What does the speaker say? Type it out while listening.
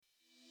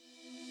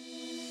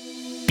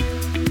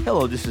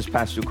Hello, this is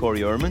Pastor Corey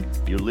Ehrman.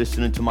 You're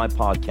listening to my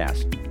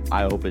podcast.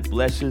 I hope it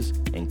blesses,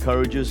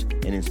 encourages,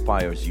 and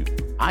inspires you.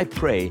 I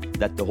pray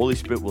that the Holy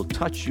Spirit will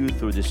touch you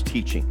through this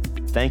teaching.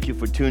 Thank you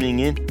for tuning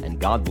in, and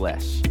God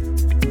bless.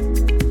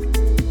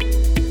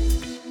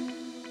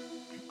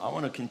 I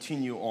want to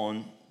continue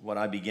on what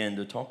I began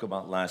to talk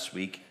about last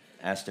week.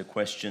 Asked the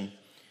question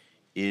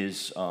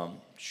is,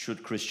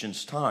 should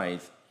Christians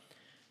tithe?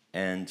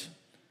 And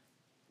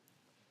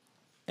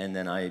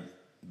then I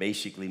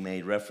basically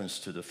made reference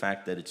to the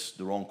fact that it's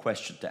the wrong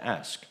question to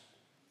ask,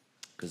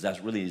 because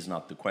that really is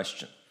not the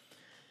question.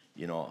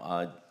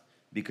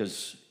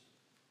 Because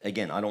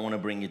again, I don't want to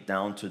bring it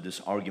down to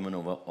this argument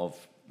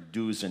of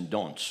do's and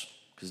don'ts,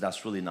 because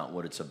that's really not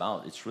what it's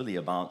about. It's really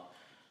about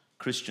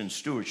Christian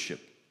stewardship.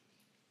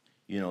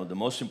 The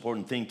most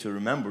important thing to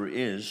remember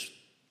is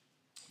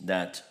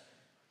that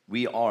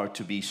we are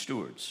to be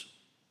stewards.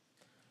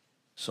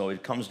 So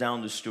it comes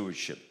down to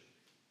stewardship.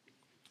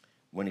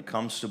 When it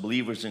comes to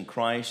believers in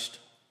Christ,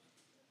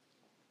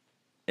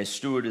 a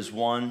steward is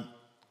one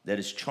that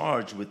is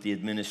charged with the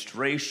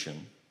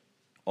administration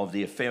of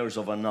the affairs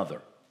of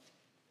another,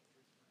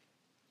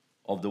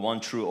 of the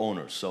one true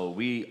owner. So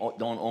we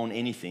don't own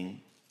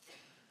anything.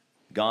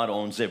 God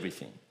owns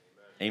everything.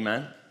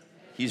 Amen?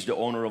 He's the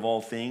owner of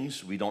all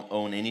things. We don't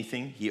own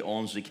anything. He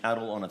owns the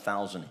cattle on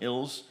 1,000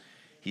 hills.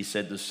 He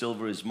said, the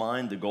silver is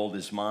mine, the gold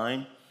is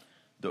mine.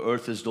 The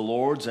earth is the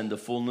Lord's and the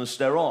fullness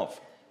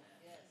thereof.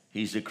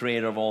 He's the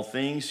creator of all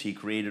things. He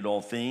created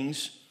all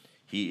things.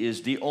 He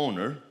is the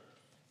owner,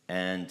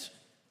 and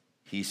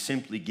he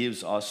simply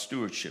gives us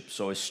stewardship.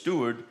 So a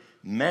steward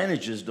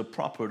manages the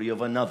property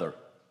of another.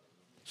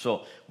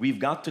 So we've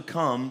got to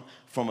come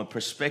from a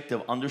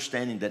perspective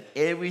understanding that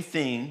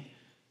everything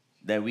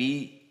that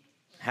we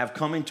have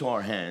come into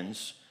our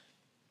hands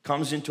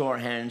comes into our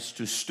hands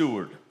to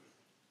steward.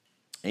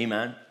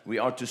 Amen. We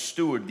are to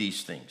steward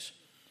these things.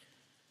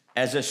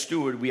 As a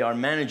steward, we are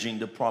managing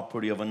the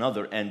property of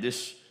another, and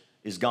this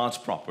is God's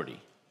property.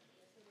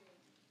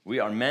 We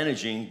are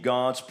managing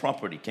God's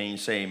property. Can you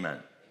say amen?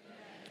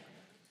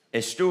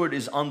 A steward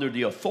is under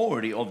the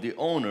authority of the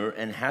owner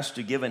and has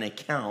to give an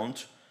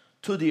account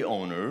to the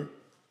owner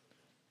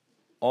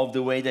of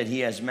the way that he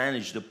has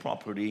managed the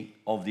property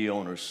of the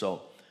owner.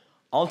 So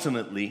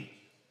ultimately,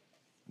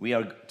 we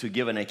are to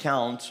give an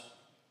account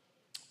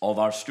of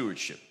our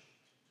stewardship.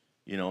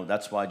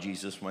 That's why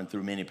Jesus went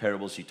through many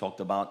parables. He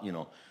talked about,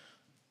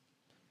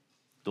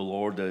 the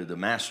Lord, the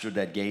master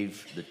that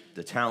gave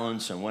the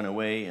talents and went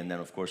away, and then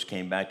of course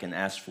came back and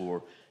asked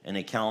for an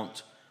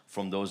account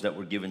from those that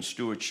were given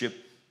stewardship.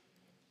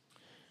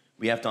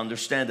 We have to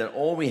understand that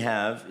all we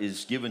have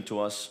is given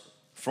to us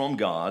from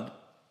God.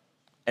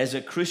 As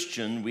a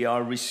Christian, we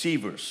are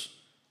receivers.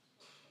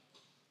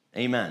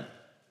 Amen.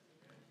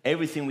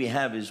 Everything we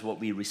have is what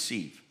we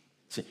receive.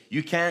 See,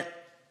 you can't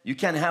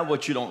have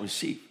what you don't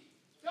receive.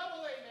 Double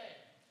amen.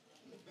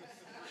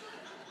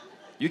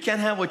 You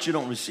can't have what you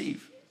don't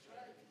receive.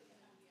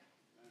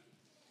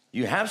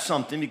 You have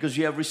something because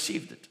you have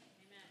received it.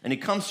 And it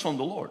comes from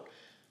the Lord.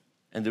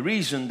 And the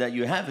reason that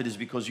you have it is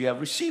because you have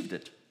received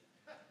it.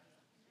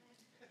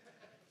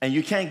 And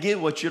you can't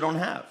give what you don't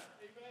have.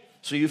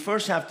 So you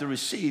first have to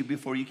receive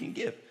before you can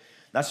give.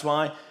 That's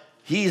why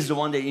he is the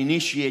one that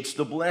initiates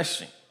the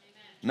blessing.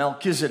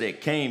 Melchizedek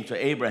came to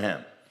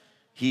Abraham.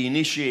 He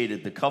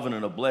initiated the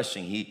covenant of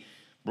blessing. He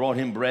brought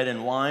him bread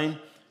and wine,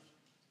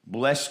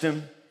 blessed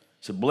him.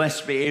 Said,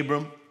 blessed be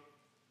Abram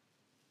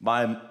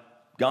by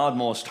God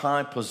Most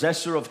High,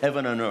 possessor of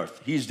heaven and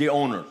earth. He's the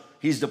owner.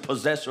 He's the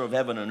possessor of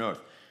heaven and earth.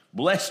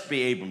 Blessed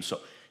be Abram.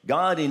 So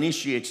God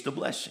initiates the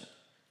blessing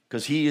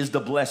because he is the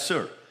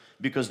blesser.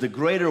 Because the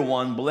greater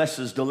one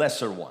blesses the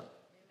lesser one.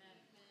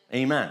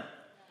 Amen.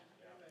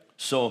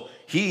 So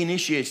he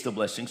initiates the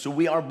blessing. So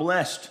we are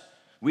blessed.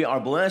 We are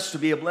blessed to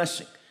be a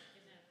blessing.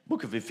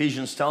 Book of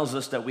Ephesians tells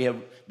us that we have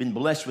been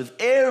blessed with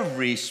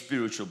every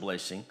spiritual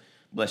blessing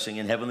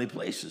in heavenly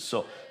places.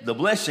 So the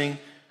blessing,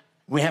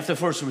 we have to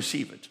first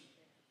receive it.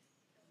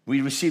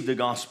 We receive the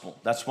gospel.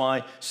 That's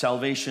why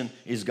salvation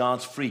is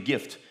God's free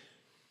gift.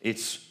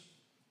 It's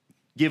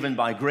given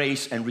by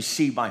grace and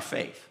received by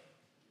faith.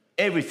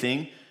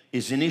 Everything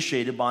is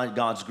initiated by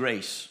God's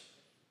grace.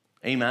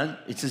 Amen.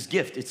 It's his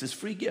gift. It's his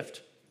free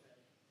gift.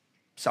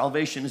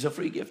 Salvation is a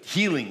free gift.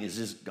 Healing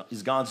is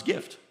God's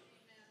gift.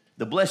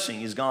 The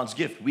blessing is God's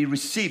gift. We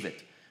receive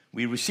it.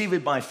 We receive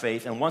it by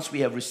faith, and once we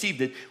have received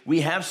it,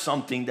 we have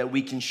something that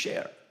we can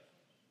share.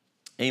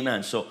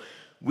 Amen. So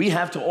we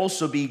have to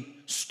also be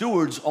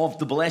stewards of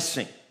the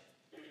blessing.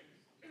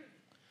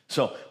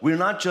 So we're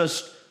not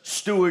just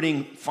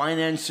stewarding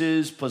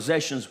finances,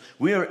 possessions.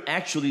 We are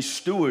actually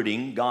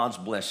stewarding God's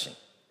blessing.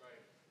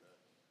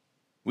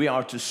 We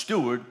are to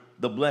steward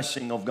the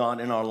blessing of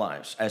God in our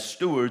lives as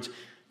stewards,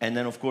 and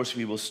then of course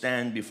we will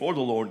stand before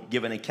the Lord,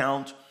 give an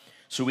account.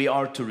 So we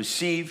are to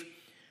receive.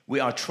 We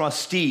are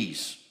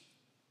trustees,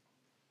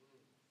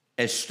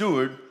 a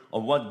steward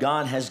of what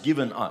God has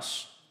given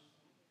us.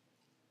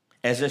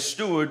 As a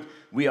steward,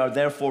 we are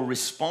therefore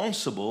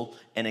responsible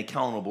and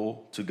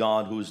accountable to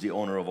God, who is the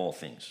owner of all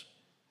things.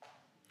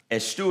 A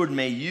steward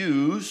may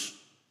use,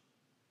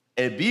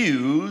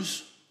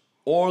 abuse,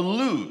 or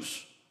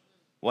lose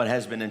what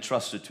has been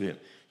entrusted to him.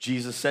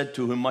 Jesus said,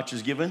 to whom much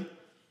is given,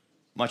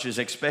 much is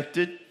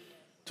expected.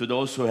 To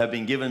those who have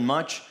been given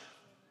much,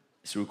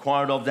 it's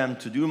required of them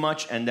to do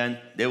much, and then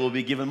they will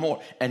be given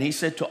more. And he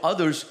said to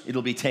others,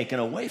 it'll be taken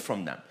away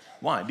from them.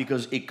 Why?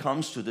 Because it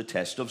comes to the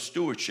test of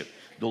stewardship.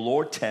 The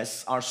Lord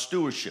tests our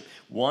stewardship.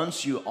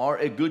 Once you are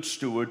a good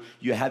steward,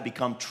 you have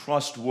become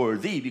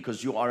trustworthy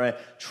because you are a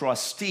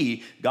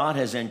trustee. God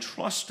has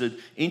entrusted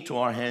into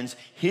our hands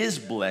His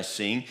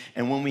blessing.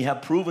 And when we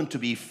have proven to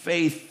be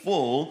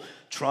faithful,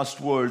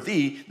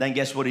 trustworthy, then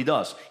guess what He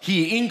does?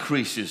 He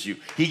increases you.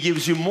 He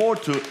gives you more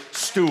to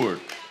steward.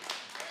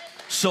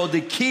 So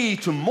the key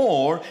to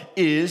more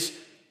is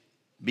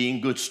being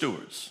good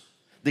stewards.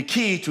 The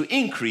key to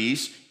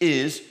increase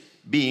is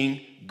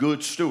being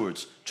good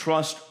stewards,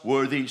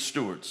 trustworthy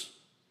stewards.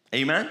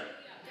 Amen?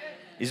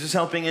 Is this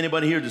helping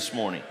anybody here this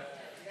morning?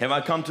 Have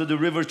I come to the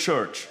River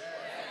Church?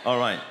 All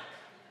right.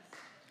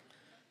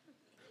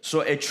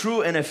 So a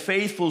true and a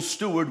faithful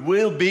steward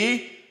will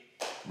be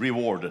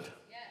rewarded.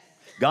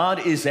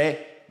 God is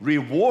a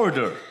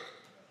rewarder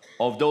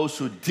of those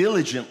who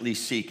diligently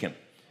seek Him.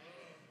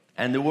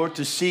 And the word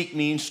to seek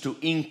means to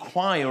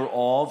inquire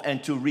of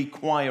and to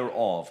require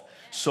of.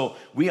 So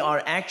we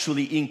are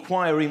actually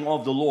inquiring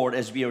of the Lord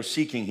as we are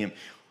seeking Him.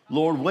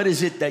 Lord, what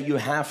is it that you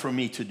have for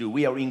me to do?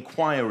 We are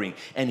inquiring,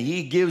 and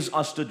He gives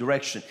us the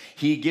direction.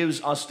 He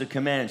gives us the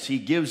commands. He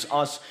gives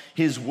us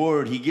His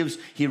word.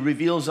 He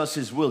reveals us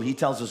His will. He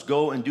tells us,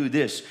 go and do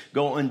this,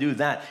 go and do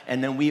that.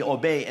 And then we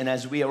obey. And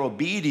as we are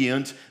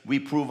obedient, we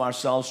prove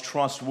ourselves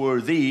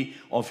trustworthy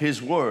of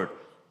His word.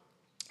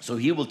 So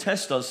He will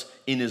test us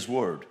in His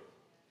word.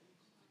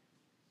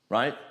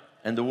 Right?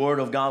 And the word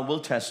of God will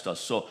test us.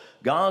 So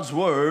God's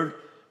word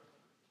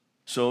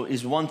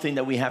is one thing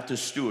that we have to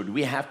steward.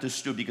 We have to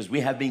steward because we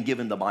have been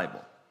given the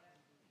Bible.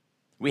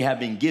 We have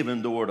been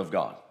given the word of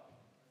God.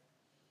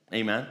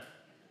 Amen.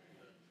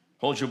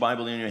 Hold your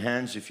Bible in your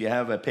hands. If you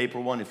have a paper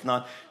one, if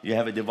not, you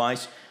have a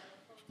device.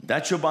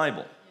 That's your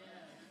Bible.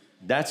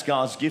 That's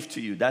God's gift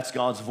to you. That's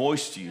God's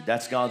voice to you.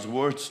 That's God's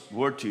word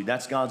to you.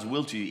 That's God's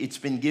will to you. It's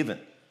been given.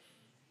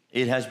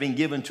 It has been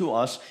given to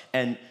us,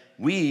 and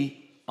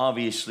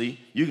obviously,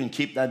 you can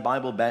keep that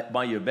Bible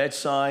by your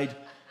bedside.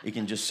 You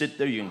can just sit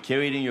there. You can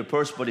carry it in your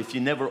purse. But if you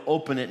never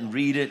open it and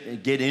read it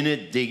and get in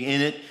it, dig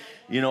in it,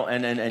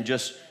 and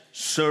just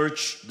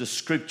search the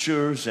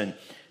scriptures and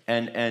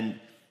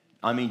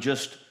I mean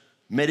just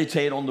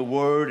meditate on the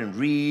word and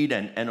read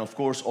and of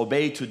course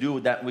obey to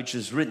do that which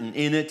is written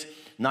in it.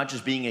 Not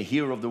just being a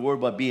hearer of the word,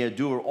 but be a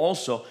doer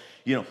also.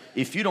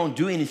 If you don't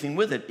do anything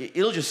with it,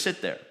 it'll just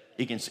sit there.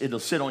 It'll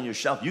sit on your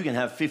shelf. You can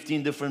have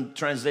 15 different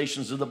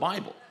translations of the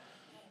Bible.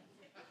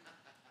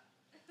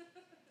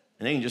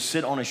 And they can just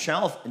sit on a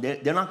shelf, and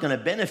they're not going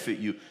to benefit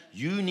you.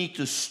 You need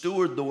to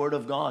steward the word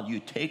of God. You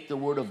take the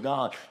word of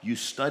God, you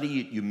study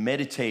it, you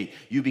meditate,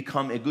 you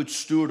become a good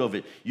steward of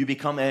it. You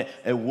become a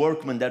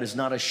workman that is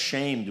not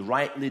ashamed,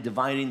 rightly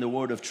dividing the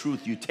word of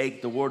truth. You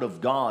take the word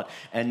of God,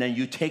 and then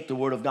you take the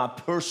word of God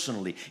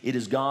personally. It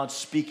is God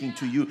speaking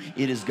to you.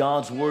 It is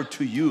God's word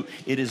to you.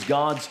 It is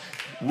God's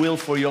will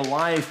for your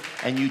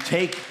life, and you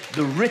take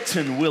the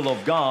written will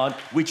of God,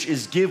 which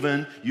is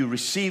given, you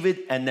receive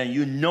it, and then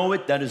you know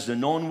it. That is the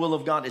known will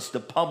of God. It's the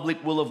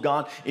public will of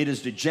God. It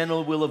is the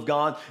general will of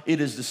God.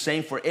 It is the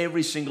same for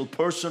every single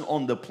person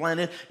on the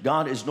planet.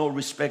 God is no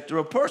respecter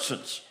of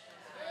persons.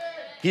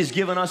 He's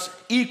given us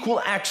equal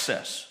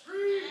access.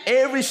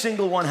 Every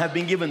single one have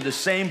been given the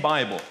same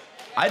Bible.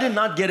 I did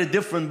not get a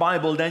different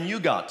Bible than you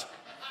got.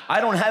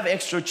 I don't have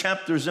extra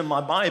chapters in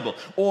my Bible.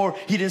 Or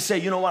He didn't say,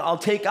 you know what, I'll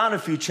take out a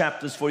few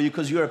chapters for you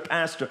because you're a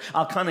pastor.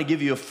 I'll kind of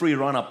give you a free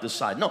run up the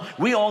side. No,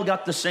 we all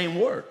got the same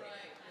word.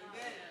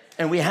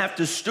 And we have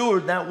to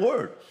steward that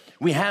word.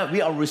 We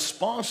are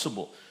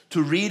responsible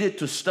to read it,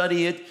 to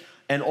study it,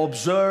 and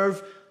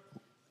observe,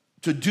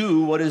 to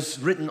do what is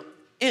written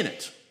in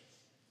it.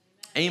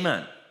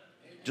 Amen.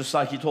 Just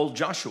like He told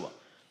Joshua,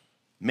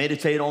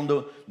 meditate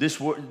on this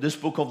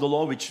book of the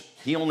law, which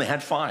he only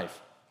had 5.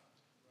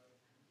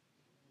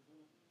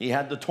 He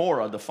had the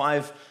Torah, the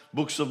 5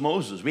 books of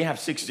Moses. We have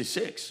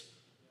 66.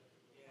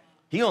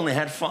 He only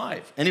had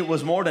 5, and it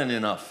was more than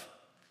enough.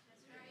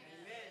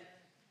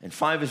 And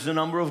 5 is the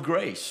number of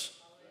grace.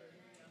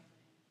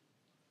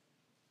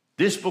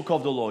 This book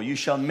of the law, you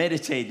shall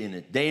meditate in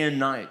it day and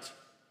night,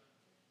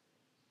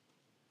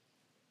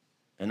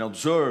 and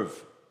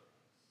observe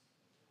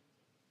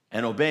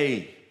and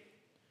obey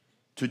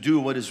to do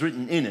what is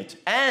written in it.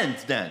 And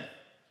then,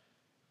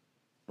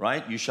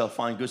 right, you shall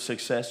find good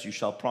success, you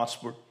shall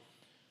prosper.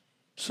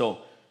 So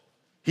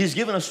He's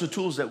given us the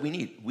tools that we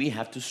need. We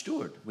have to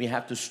steward. We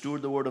have to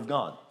steward the word of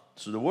God.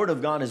 So the word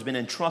of God has been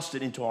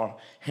entrusted into our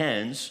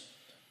hands,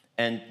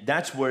 and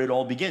that's where it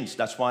all begins.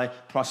 That's why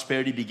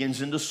prosperity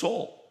begins in the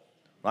soul.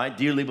 Right?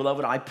 Dearly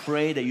beloved, I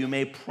pray that you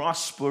may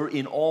prosper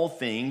in all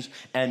things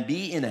and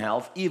be in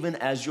health even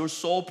as your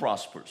soul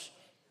prospers.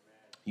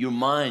 Your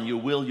mind,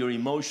 your will, your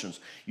emotions.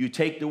 You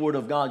take the word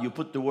of God, you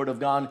put the word of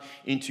God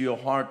into your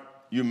heart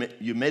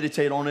You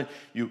meditate on it.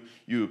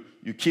 You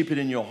keep it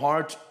in your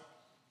heart.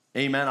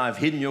 Amen. I've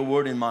hidden your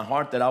word in my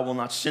heart that I will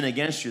not sin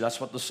against you. That's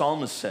what the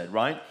psalmist said,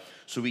 right?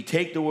 So we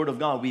take the word of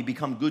God. We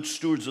become good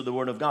stewards of the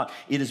word of God.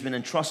 It has been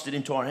entrusted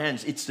into our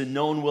hands. It's the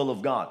known will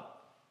of God,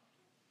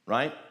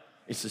 right?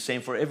 It's the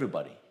same for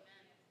everybody.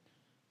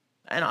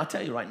 And I'll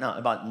tell you right now,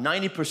 about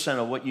 90%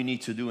 of what you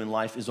need to do in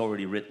life is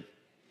already written.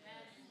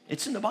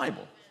 It's in the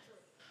Bible.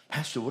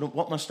 Pastor,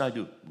 what must I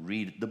do?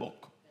 Read the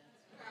book.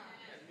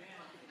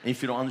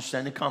 If you don't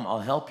understand it, come. I'll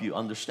help you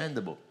understand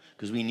the book,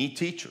 because we need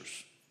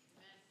teachers.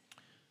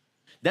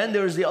 Then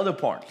there's the other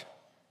part,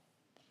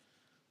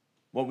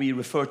 what we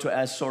refer to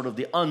as sort of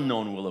the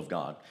unknown will of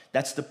God.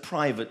 That's the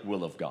private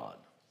will of God.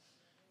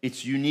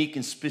 It's unique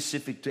and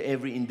specific to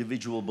every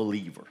individual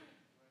believer.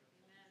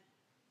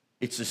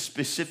 It's a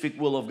specific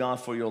will of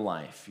God for your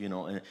life, you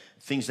know, and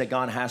things that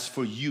God has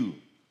for you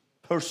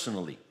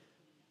personally.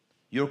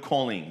 Your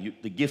calling,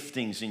 the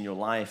giftings in your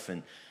life,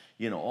 and,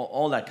 you know,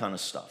 all that kind of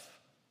stuff.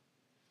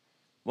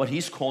 What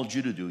He's called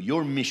you to do,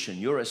 your mission,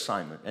 your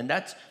assignment. And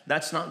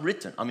that's not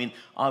written. I mean,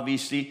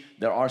 obviously,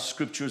 there are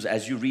scriptures,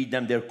 as you read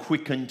them, they're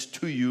quickened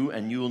to you,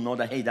 and you will know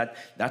that, hey,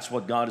 that's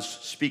what God is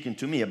speaking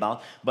to me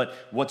about. But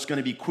what's going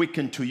to be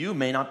quickened to you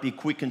may not be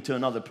quickened to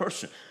another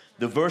person.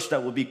 The verse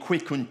that will be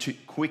quickened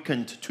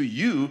to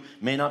you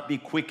may not be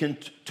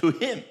quickened to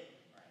him,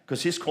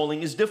 because his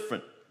calling is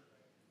different.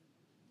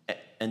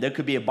 And there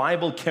could be a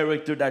Bible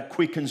character that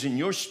quickens in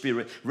your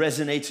spirit,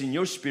 resonates in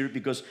your spirit,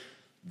 because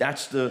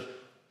that's the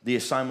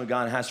assignment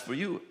God has for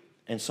you.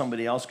 And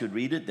somebody else could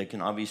read it. They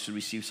can obviously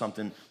receive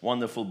something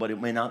wonderful, but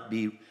it may not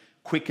be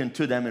quickened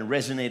to them and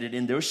resonated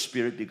in their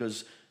spirit,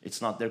 because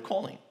it's not their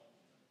calling.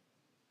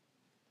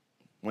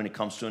 When it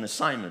comes to an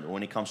assignment, or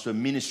when it comes to a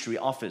ministry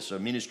office or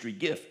ministry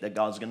gift that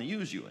God's going to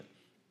use you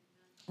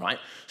in, right?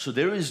 So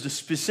there is the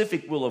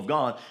specific will of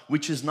God,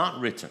 which is not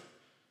written.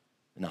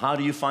 And how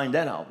do you find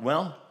that out?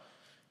 Well,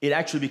 it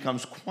actually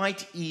becomes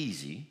quite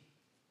easy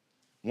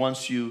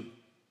once you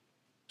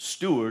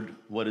steward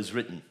what is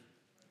written.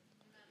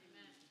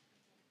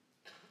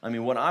 I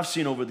mean, what I've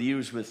seen over the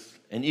years with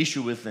an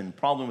issue with and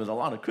problem with a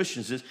lot of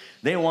Christians is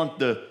they want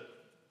the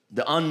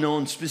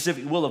unknown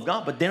specific will of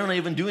God, but they're not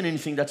even doing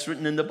anything that's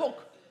written in the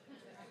book.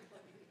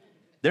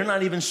 They're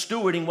not even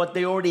stewarding what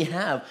they already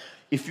have.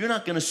 If you're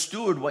not going to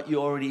steward what you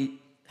already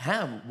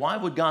have, why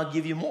would God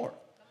give you more?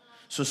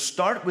 So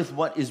start with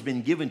what has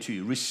been given to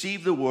you.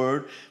 Receive the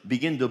word,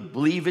 begin to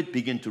believe it,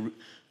 begin to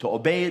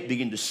obey it,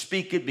 begin to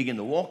speak it, begin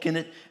to walk in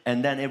it,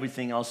 and then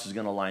everything else is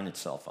going to line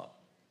itself up.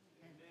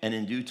 And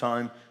in due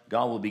time,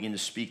 God will begin to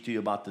speak to you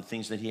about the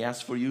things that He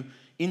has for you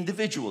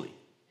individually.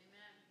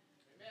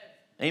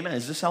 Amen.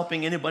 Is this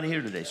helping anybody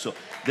here today? So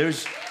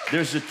there's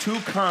the two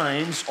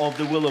kinds of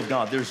the will of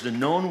God. There's the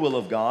known will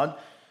of God,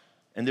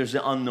 and there's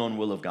the unknown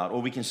will of God.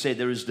 Or we can say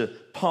there is the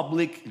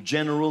public,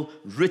 general,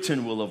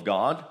 written will of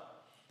God,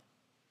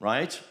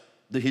 right?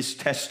 His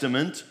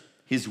testament,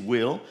 His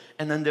will.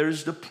 And then there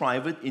is the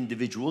private,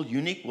 individual,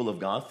 unique will of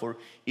God for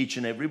each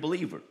and every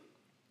believer.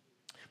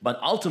 But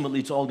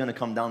ultimately, it's all going to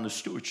come down to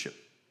stewardship.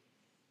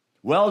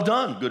 Well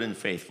done, good and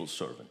faithful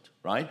servant,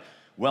 right?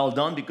 Well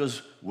done,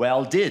 because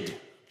well did.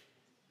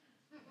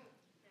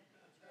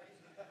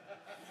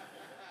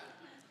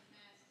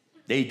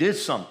 They did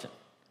something.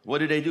 What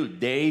did they do?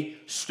 They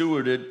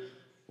stewarded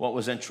what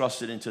was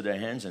entrusted into their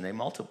hands, and they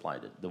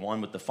multiplied it. The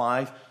one with the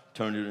 5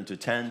 turned it into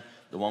 10.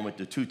 The one with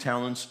the 2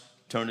 talents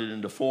turned it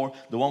into 4.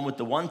 The one with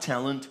the 1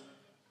 talent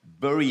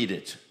buried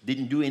it,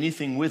 didn't do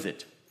anything with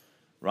it,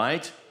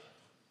 right?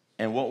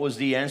 And what was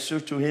the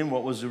answer to him?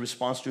 What was the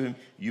response to him?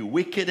 You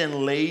wicked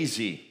and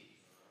lazy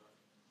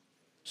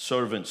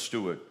servant,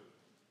 steward.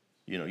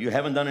 You know, you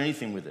haven't done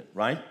anything with it,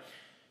 right?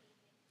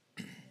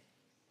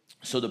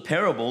 So the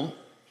parables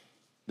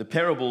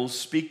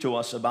speak to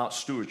us about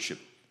stewardship.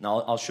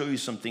 Now, I'll show you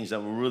some things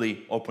that will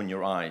really open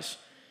your eyes,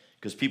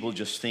 because people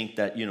just think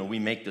that, you know, we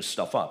make this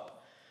stuff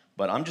up.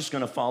 But I'm just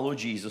going to follow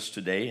Jesus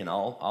today, and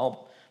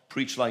I'll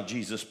preach like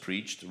Jesus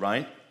preached,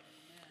 right?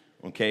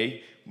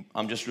 Okay?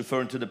 I'm just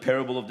referring to the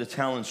parable of the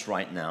talents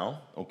right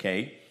now,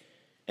 okay?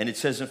 And it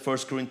says in 1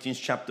 Corinthians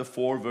chapter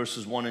 4,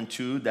 verses 1 and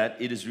 2, that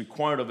it is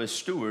required of a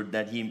steward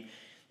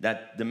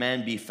that the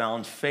man be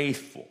found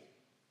faithful.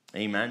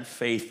 Amen?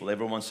 Faithful.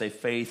 Everyone say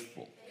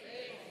faithful.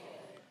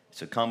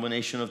 It's a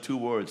combination of 2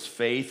 words,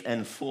 faith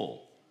and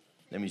full.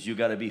 That means you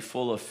got to be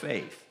full of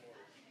faith.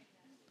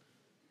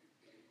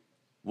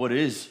 What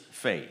is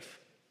faith?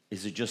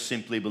 Is it just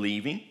simply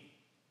believing?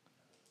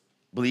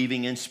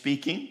 Believing and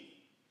speaking?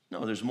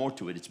 No, there's more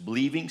to it. It's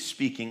believing,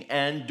 speaking,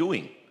 and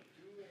doing.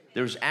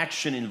 There's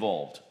action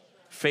involved.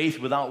 Faith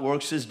without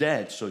works is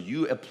dead. So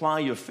you apply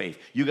your faith.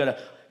 You got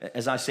to,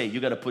 as I say, you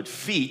got to put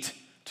feet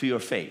to your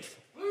faith.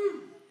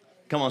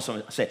 Come on,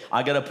 somebody say,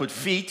 I got to put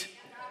feet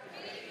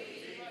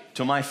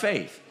to my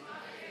faith.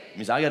 It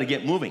means I got to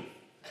get moving.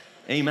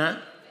 Amen?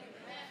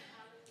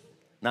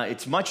 Now,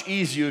 it's much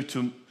easier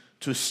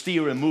to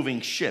steer a moving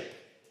ship.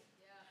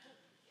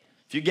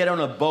 If you get on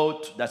a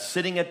boat that's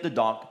sitting at the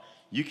dock,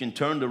 you can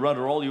turn the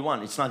rudder all you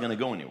want. It's not going to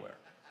go anywhere.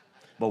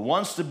 But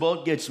once the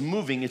boat gets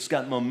moving, it's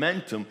got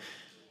momentum.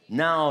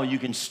 now you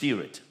can steer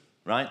it,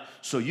 right?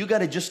 So you got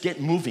to just get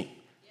moving.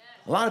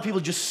 A lot of people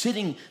just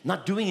sitting,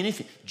 not doing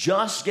anything.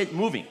 Just get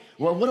moving.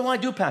 Well, what do I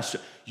do, Pastor?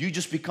 You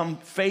just become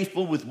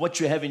faithful with what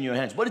you have in your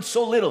hands. But it's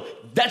so little.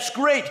 That's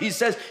great. He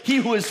says, he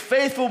who is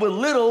faithful with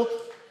little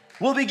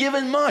will be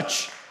given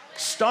much.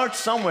 Start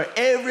somewhere.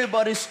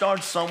 Everybody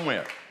starts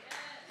somewhere.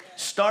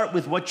 Start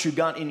with what you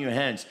got in your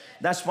hands.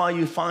 That's why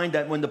you find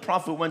that when the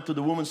prophet went to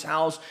the woman's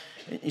house,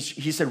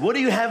 he said, what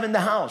do you have in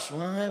the house?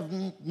 Well, I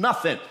have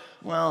nothing.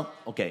 Well,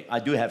 okay, I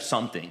do have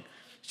something.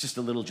 It's just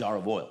a little jar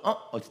of oil.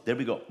 Oh, there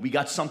we go. We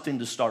got something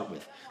to start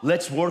with.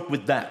 Let's work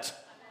with that.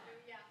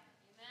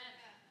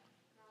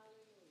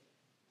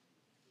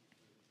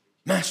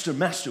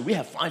 Master, we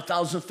have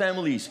 5,000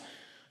 families.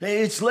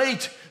 It's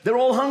late. They're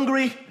all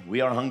hungry.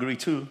 We are hungry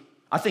too.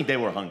 I think they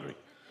were hungry.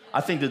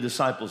 I think the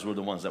disciples were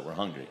the ones that were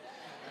hungry.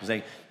 It's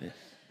like,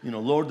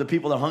 Lord, the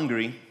people are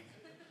hungry.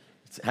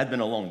 It had been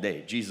a long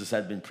day. Jesus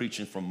had been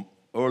preaching from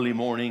early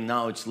morning.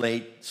 Now it's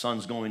late.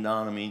 Sun's going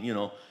down.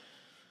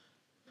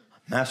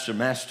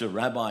 Master,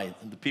 Rabbi,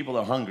 the people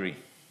are hungry.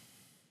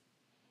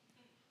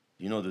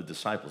 The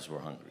disciples were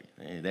hungry.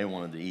 They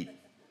wanted to eat.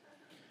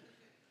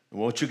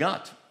 What you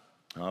got?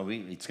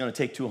 It's going to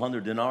take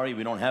 200 denarii.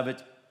 We don't have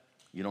it.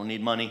 You don't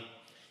need money.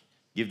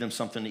 Give them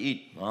something to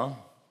eat. Well,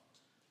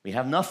 we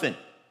have nothing.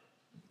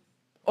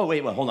 Oh,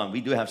 wait, hold on.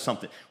 We do have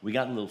something. We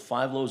got a little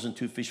 5 loaves and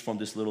 2 fish from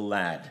this little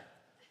lad.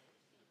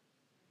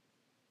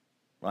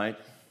 Right?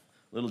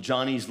 Little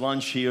Johnny's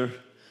lunch here.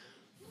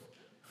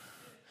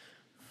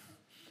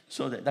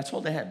 So that's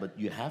all they had. But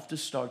you have to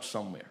start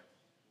somewhere.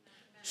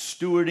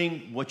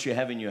 Stewarding what you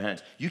have in your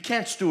hands. You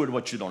can't steward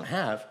what you don't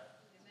have.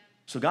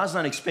 So God's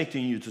not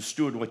expecting you to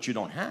steward what you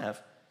don't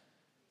have.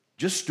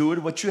 Just steward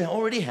what you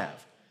already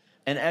have.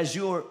 And as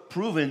you're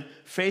proven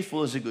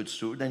faithful as a good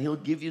steward, then He'll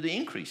give you the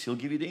increase. He'll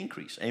give you the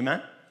increase. Amen?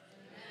 Amen.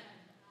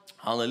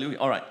 Hallelujah.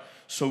 All right.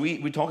 So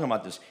we're talking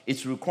about this.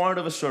 It's required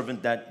of a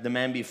servant that the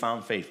man be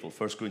found faithful.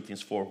 1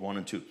 Corinthians 4, 1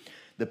 and 2.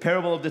 The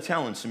parable of the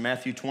talents in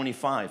Matthew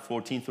 25,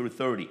 14 through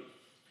 30,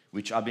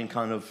 which I've been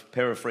kind of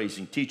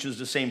paraphrasing, teaches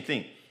the same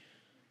thing.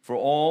 For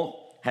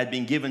all had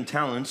been given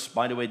talents.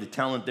 By the way, the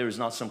talent there is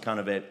not some kind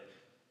of a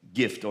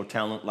gift or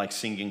talent like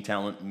singing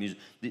talent, music.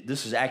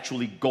 This is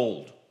actually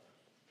gold.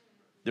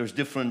 There's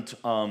different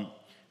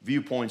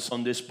viewpoints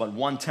on this, but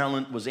one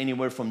talent was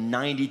anywhere from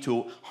 90 to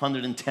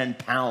 110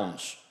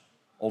 pounds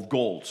of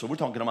gold. So we're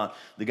talking about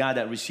the guy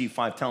that received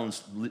 5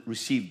 talents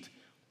received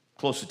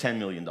close to $10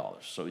 million.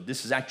 So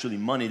this is actually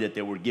money that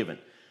they were given.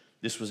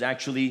 This was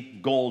actually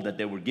gold that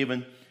they were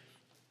given.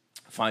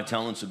 5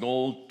 talents of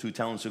gold, 2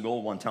 talents of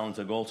gold, 1 talent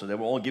of gold. So they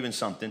were all given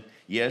something.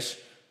 Yes,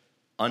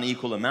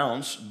 unequal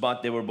amounts,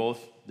 but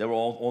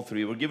all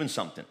 3 were given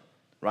something,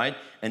 right?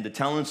 And the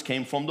talents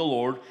came from the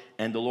Lord,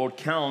 and the Lord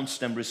counts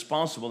them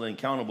responsible and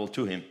accountable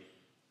to Him,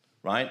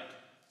 right?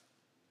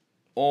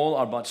 All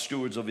are but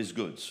stewards of His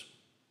goods.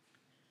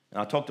 And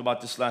I talked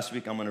about this last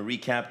week. I'm going to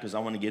recap because I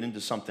want to get into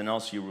something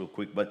else here real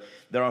quick. But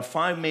there are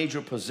 5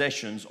 major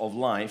possessions of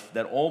life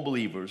that all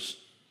believers,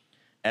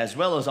 as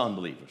well as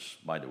unbelievers,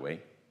 by the way,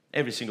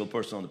 every single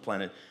person on the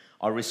planet,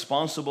 are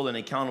responsible and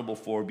accountable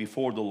for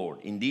before the Lord.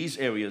 In these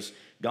areas,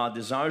 God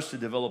desires to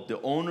develop the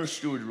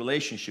owner-steward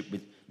relationship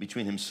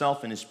between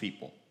Himself and His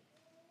people.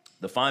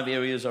 The 5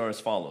 areas are as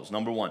follows.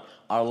 Number 1,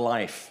 our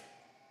life.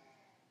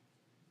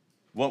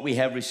 What we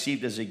have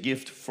received as a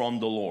gift from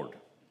the Lord.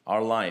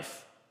 Our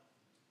life.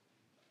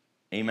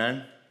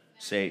 Amen?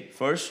 Say,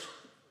 first,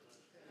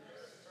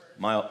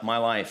 my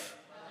life.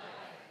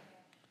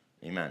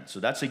 Amen. So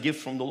that's a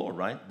gift from the Lord,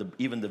 right?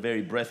 Even the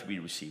very breath we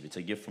receive, it's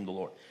a gift from the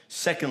Lord.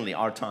 Secondly,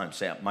 our time.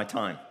 Say, my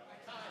time.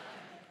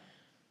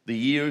 The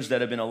years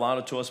that have been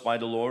allotted to us by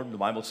the Lord. The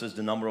Bible says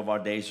the number of our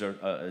days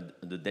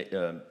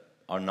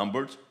are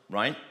numbered,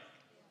 right?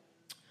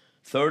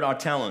 Third, our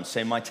talents.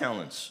 Say, my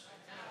talents.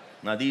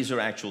 Now, these are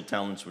actual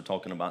talents we're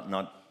talking about,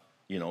 not,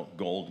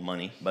 gold,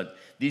 money. But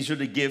these are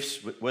the gifts,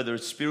 whether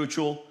it's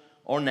spiritual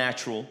or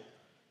natural,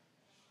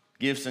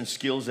 gifts and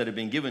skills that have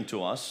been given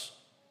to us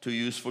to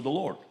use for the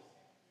Lord.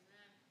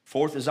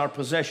 Fourth is our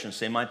possessions.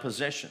 Say, my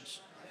possessions.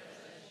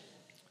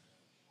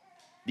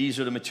 These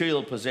are the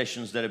material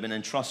possessions that have been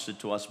entrusted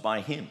to us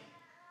by Him.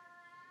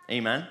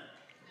 Amen.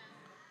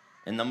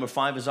 And number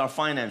 5 is our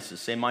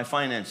finances. Say, my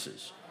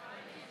finances.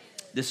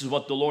 This is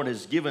what the Lord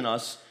has given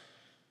us.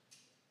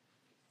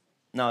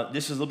 Now,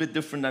 this is a little bit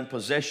different than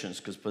possessions,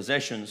 because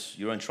possessions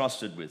you're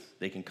entrusted with.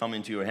 They can come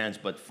into your hands.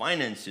 But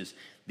finances,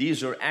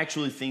 these are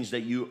actually things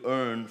that you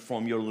earn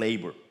from your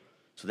labor.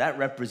 So that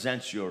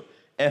represents your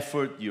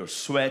effort, your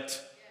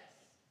sweat,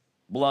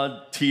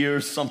 blood,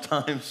 tears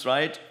sometimes,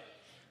 right?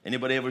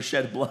 Anybody ever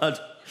shed blood?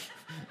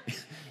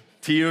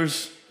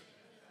 Tears?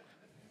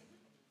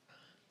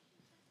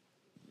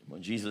 Well,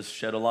 Jesus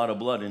shed a lot of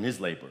blood in His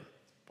labor.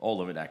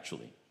 All of it,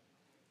 actually.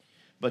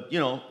 But,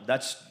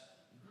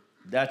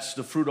 that's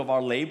the fruit of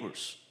our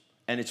labors.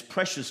 And it's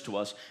precious to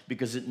us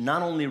because it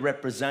not only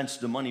represents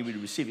the money we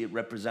receive, it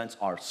represents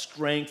our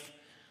strength,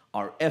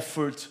 our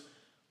effort,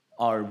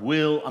 our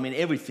will,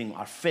 everything,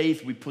 our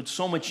faith. We put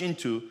so much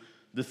into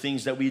the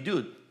things that we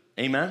do.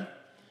 Amen?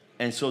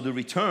 And so the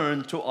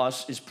return to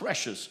us is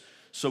precious.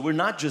 So we're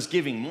not just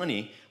giving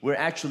money, we're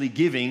actually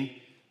giving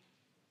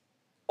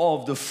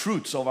of the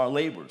fruits of our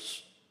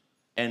labors.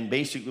 And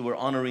basically we're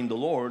honoring the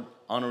Lord,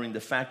 honoring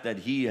the fact that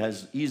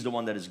He's the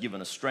one that has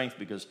given us strength,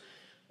 because,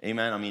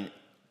 amen, I mean,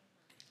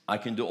 I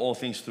can do all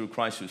things through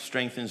Christ who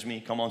strengthens me.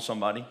 Come on,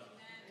 somebody.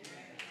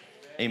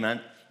 Amen.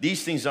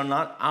 These things are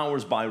not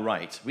ours by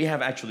right. We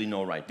have actually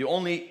no right. The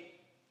only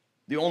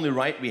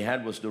right we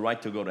had was the right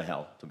to go to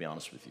hell, to be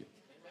honest with you.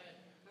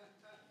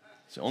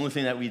 It's the only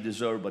thing that we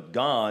deserve, but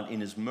God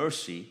in His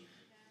mercy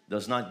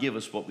does not give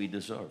us what we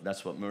deserve.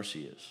 That's what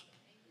mercy is.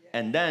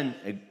 And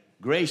then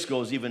grace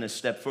goes even a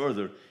step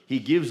further. He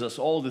gives us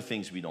all the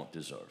things we don't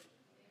deserve.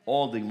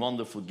 All the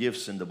wonderful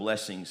gifts and the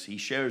blessings. He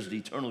shares the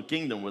eternal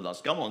kingdom with us.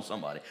 Come on,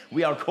 somebody.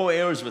 We are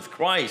co-heirs with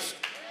Christ.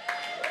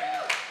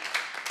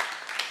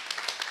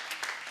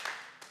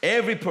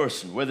 Every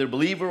person, whether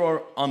believer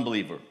or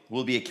unbeliever,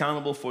 will be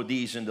accountable for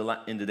these in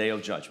the day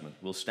of judgment.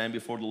 We'll stand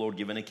before the Lord,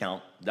 give an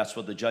account. That's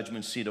what the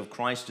judgment seat of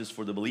Christ is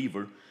for the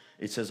believer.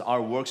 It says our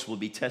works will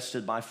be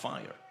tested by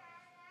fire.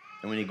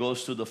 And when He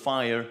goes through the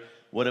fire,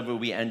 whatever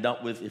we end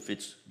up with, if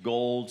it's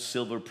gold,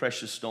 silver,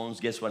 precious stones,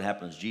 guess what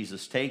happens?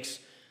 Jesus takes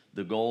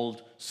the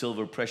gold,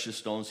 silver, precious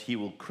stones. He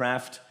will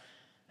craft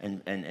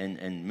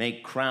and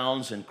make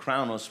crowns and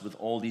crown us with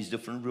all these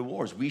different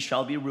rewards. We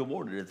shall be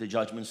rewarded at the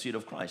judgment seat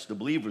of Christ. The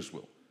believers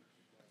will.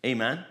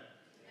 Amen? Amen.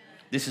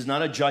 This is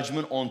not a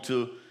judgment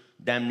onto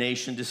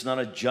damnation. This is not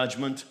a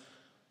judgment,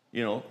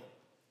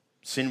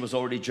 sin was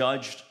already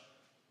judged.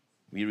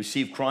 We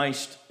receive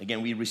Christ.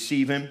 Again, we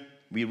receive Him.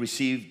 We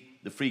receive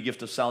the free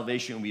gift of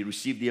salvation. We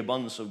receive the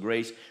abundance of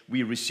grace.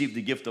 We receive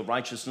the gift of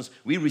righteousness.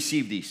 We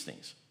receive these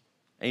things.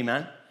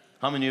 Amen?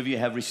 How many of you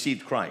have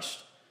received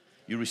Christ?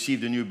 You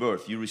received a new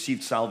birth. You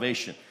received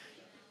salvation.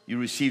 You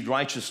received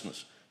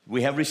righteousness.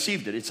 We have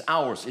received it. It's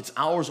ours. It's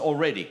ours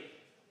already.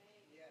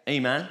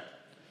 Amen?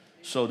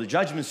 So the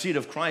judgment seat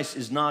of Christ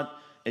is not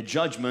a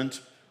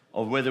judgment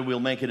of whether we'll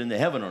make it into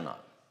heaven or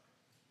not.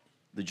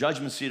 The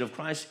judgment seat of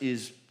Christ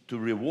is to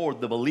reward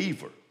the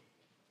believer.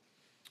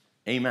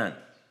 Amen.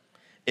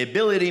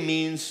 Ability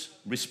means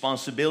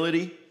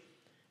responsibility,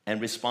 and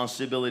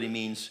responsibility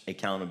means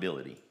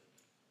accountability.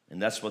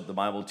 And that's what the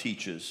Bible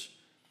teaches.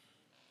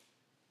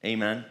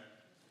 Amen.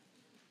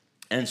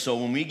 And so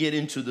when we get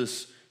into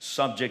this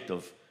subject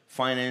of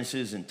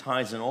finances and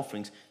tithes and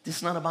offerings, this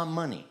is not about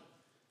money.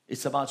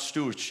 It's about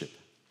stewardship.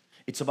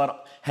 It's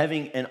about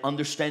having an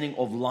understanding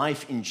of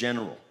life in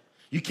general.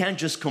 You can't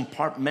just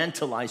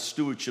compartmentalize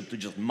stewardship to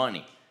just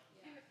money.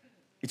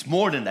 It's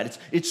more than that.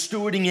 It's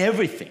stewarding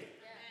everything.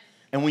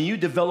 And when you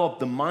develop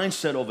the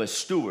mindset of a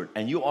steward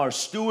and you are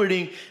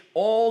stewarding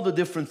all the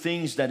different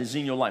things that is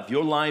in your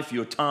life,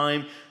 your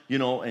time,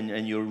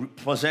 and your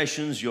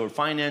possessions, your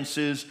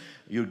finances,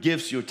 your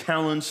gifts, your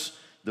talents,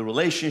 the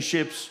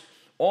relationships,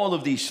 all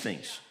of these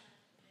things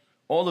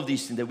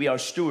that we are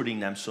stewarding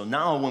them. So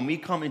now when we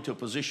come into a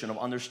position of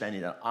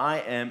understanding that I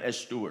am a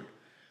steward,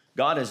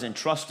 God has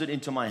entrusted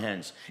into my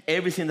hands.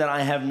 Everything that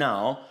I have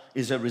now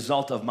is a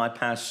result of my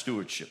past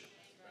stewardship.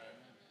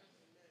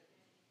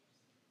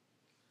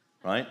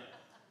 Right?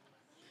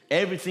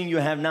 Everything you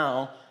have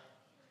now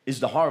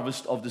is the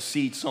harvest of the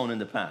seed sown in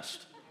the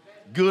past.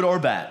 Good or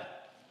bad.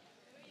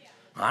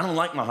 I don't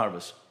like my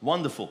harvest.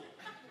 Wonderful.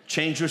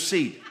 Change your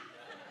seed.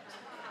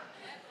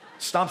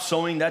 Stop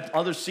sowing that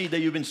other seed that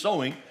you've been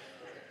sowing.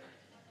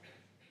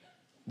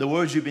 The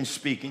words you've been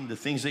speaking, the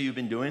things that you've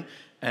been doing,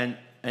 and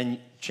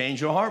change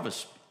your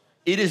harvest.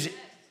 It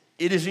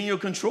is in your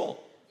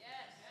control.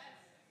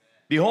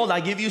 Behold, I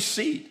give you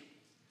seed.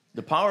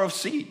 The power of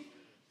seed.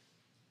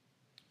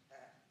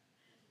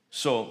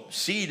 So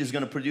seed is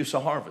going to produce a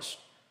harvest.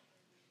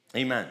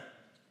 Amen.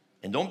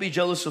 And don't be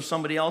jealous of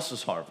somebody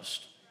else's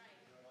harvest.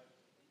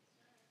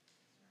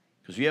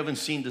 Because you haven't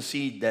seen the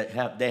seed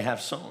that they have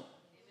sown.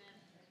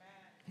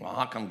 Well,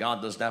 how come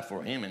God does that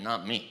for him and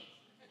not me?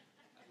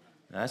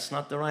 That's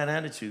not the right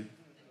attitude.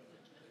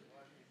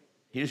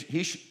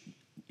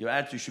 Your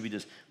attitude should be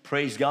this: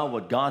 praise God,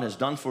 what God has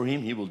done for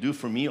him, he will do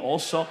for me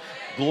also.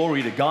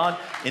 Glory to God.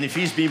 And if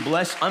he's being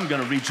blessed, I'm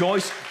going to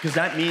rejoice, because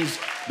that means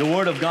the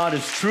word of God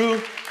is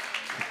true.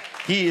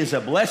 He is a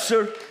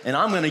blesser, and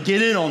I'm going to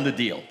get in on the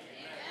deal.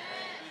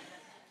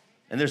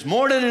 And there's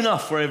more than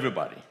enough for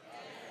everybody.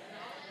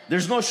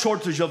 There's no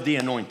shortage of the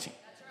anointing.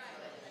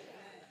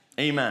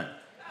 Amen.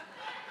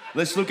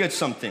 Let's look at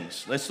some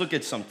things.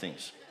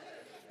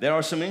 There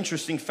are some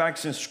interesting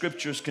facts in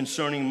scriptures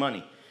concerning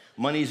money.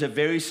 Money is a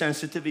very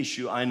sensitive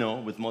issue, I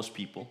know, with most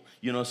people.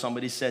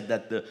 Somebody said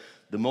that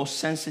the most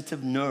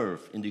sensitive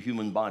nerve in the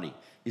human body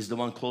is the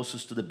one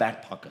closest to the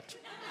back pocket.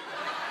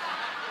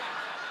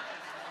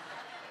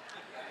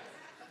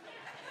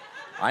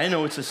 I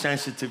know it's a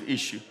sensitive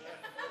issue,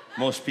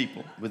 most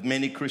people, with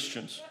many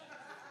Christians.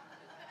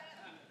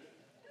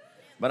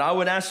 But I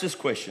would ask this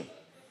question: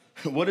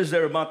 what is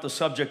there about the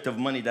subject of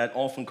money that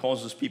often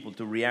causes people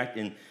to react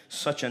in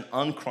such an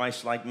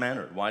un-Christ-like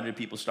manner? Why did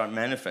people start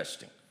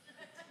manifesting?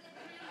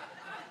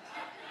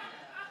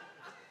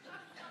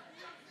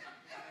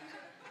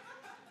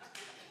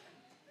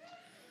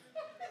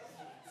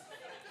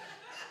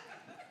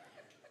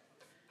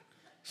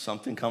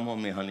 Something come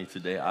on me, honey,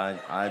 today.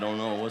 I don't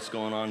know what's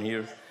going on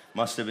here.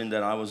 Must have been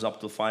that I was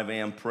up till 5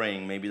 a.m.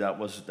 praying. Maybe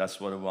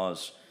that's what it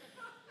was.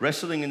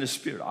 Wrestling in the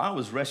Spirit. I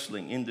was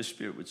wrestling in the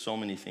Spirit with so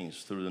many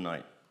things through the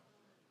night.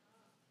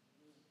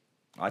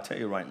 I tell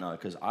you right now,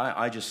 because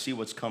I just see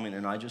what's coming,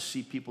 and I just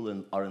see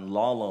people are in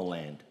la-la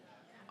land.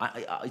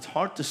 It's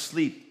hard to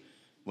sleep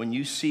when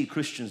you see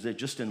Christians, they're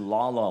just in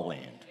la-la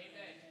land.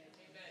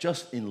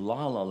 Just in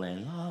la-la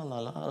land. La, la,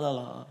 la, la,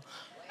 la.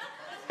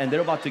 And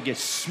they're about to get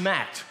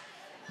smacked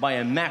by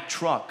a Mack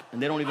truck,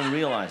 and they don't even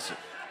realize it.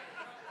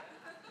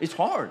 It's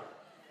hard.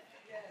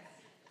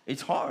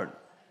 It's hard.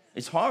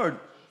 It's hard.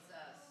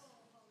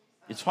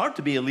 It's hard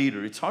to be a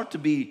leader. It's hard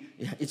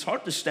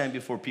to stand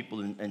before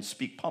people and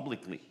speak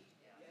publicly.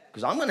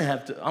 Because I'm gonna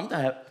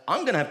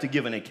have to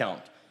give an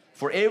account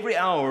for every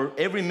hour,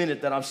 every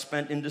minute that I've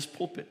spent in this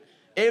pulpit,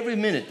 every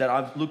minute that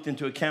I've looked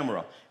into a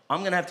camera.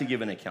 I'm gonna have to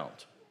give an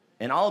account,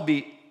 and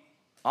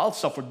I'll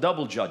suffer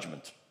double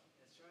judgment.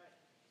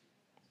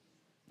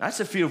 That's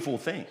a fearful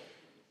thing.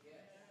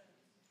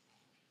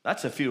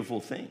 That's a fearful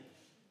thing.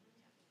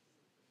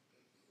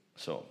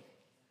 So,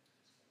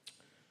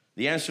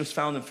 the answer is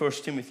found in 1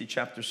 Timothy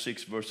chapter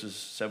 6, verses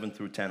 7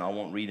 through 10. I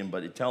won't read them,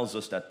 but it tells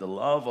us that the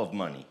love of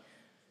money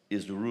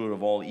is the root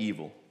of all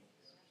evil.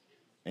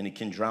 And it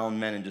can drown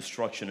men in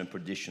destruction and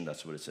perdition.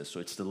 That's what it says. So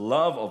it's the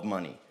love of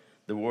money.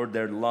 The word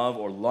there, love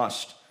or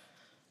lust.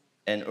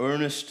 An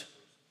earnest,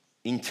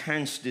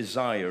 intense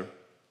desire.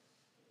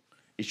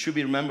 It should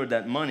be remembered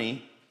that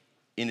money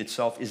in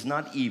itself is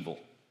not evil.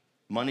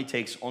 Money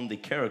takes on the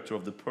character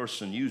of the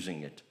person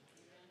using it.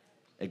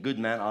 A good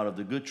man out of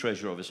the good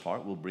treasure of his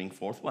heart will bring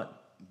forth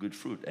what? Good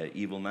fruit. An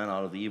evil man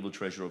out of the evil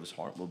treasure of his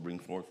heart will bring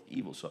forth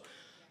evil. So the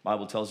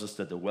Bible tells us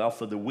that the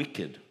wealth of the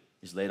wicked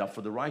is laid up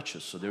for the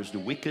righteous. So there's the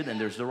wicked and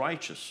there's the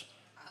righteous.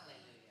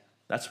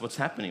 That's what's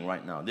happening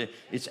right now.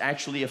 It's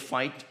actually a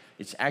fight.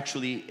 It's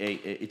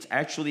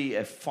actually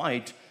a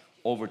fight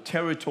over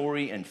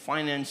territory and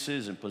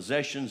finances and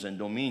possessions and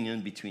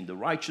dominion between the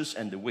righteous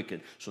and the wicked.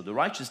 So the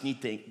righteous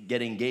need to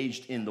get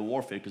engaged in the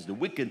warfare, because the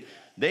wicked,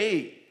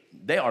 they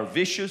are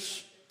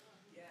vicious.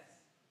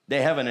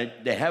 They have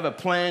a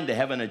plan. They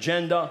have an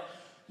agenda.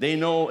 They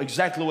know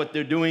exactly what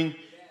they're doing.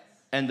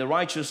 And the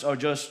righteous are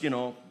just,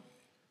 la,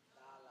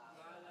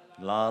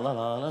 la, la,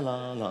 la,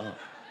 la, la.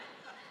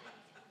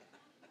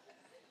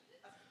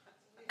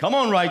 Come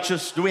on,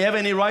 righteous. Do we have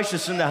any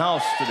righteous in the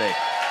house today?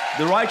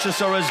 The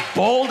righteous are as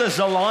bold as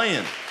a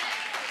lion.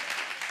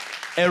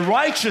 A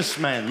righteous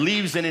man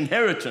leaves an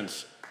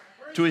inheritance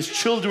to his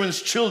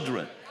children's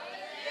children.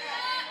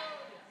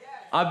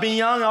 I've been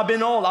young, I've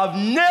been old. I've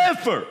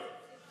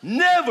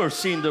never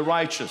seen the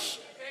righteous.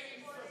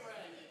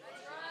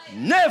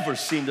 Never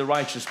seen the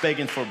righteous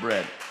begging for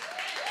bread.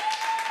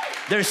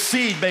 Their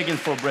seed begging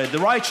for bread. The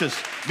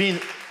righteous being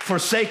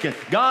forsaken.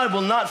 God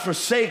will not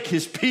forsake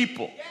His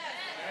people.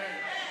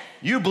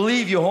 You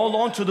believe, you hold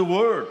on to the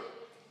Word.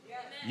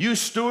 You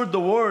steward the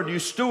Word. You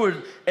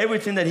steward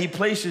everything that He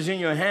places in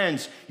your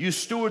hands. You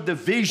steward the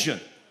vision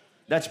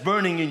that's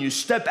burning in you.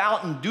 Step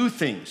out and do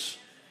things.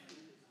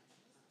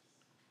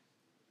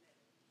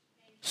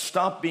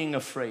 Stop being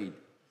afraid.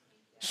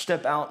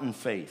 Step out in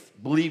faith.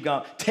 Believe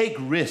God. Take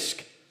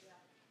risk.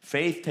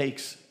 Faith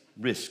takes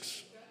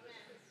risks.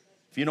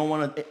 If you don't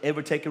want to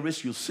ever take a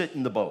risk, you'll sit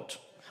in the boat.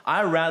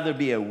 I'd rather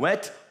be a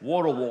wet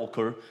water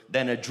walker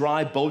than a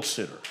dry boat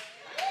sitter.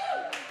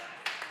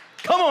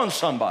 Come on,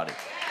 somebody.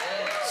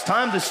 It's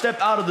time to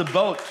step out of the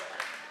boat.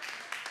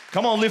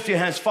 Come on, lift your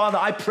hands. Father,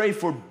 I pray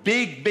for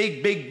big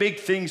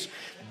things.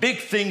 Big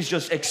things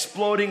just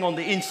exploding on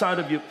the inside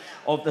of you,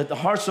 of the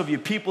hearts of your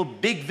people.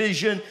 Big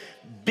vision,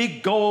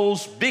 big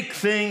goals, big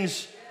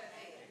things.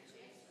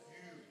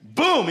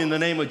 Boom, in the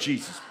name of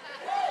Jesus.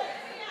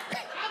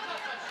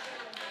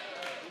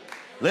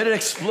 Let it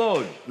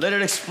explode. Let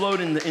it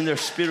explode in their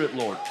spirit,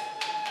 Lord.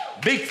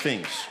 Big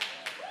things.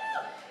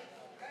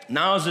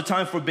 Now is the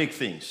time for big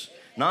things.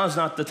 Now is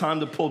not the time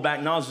to pull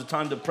back. Now is the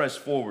time to press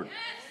forward.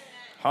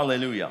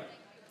 Hallelujah.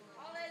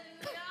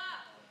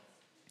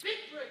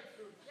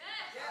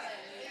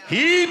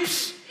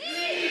 Heaps.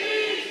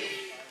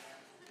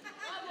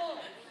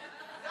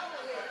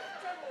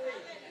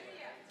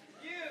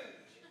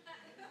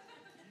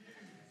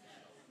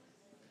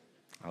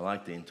 I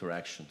like the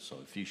interaction, so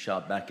if you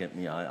shout back at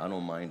me, I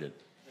don't mind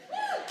it.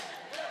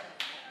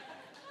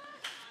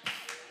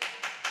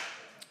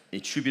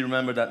 It should be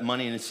remembered that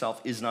money in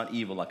itself is not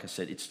evil. Like I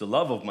said, it's the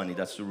love of money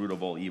that's the root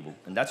of all evil.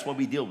 And that's what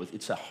we deal with.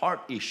 It's a heart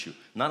issue,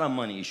 not a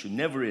money issue.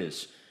 Never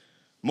is.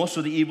 Most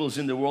of the evils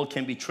in the world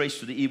can be traced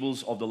to the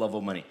evils of the love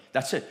of money.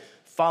 That's it.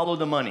 Follow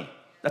the money.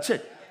 That's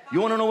it. You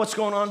want to know what's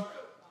going on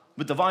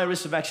with the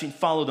virus, the vaccine?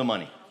 Follow the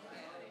money.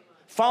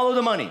 Follow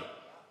the money.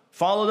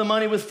 Follow the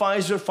money with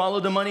Pfizer. Follow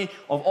the money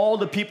of all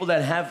the people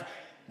that have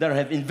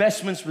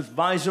investments with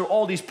Pfizer.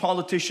 All these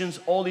politicians,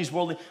 all these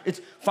worldly.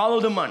 It's follow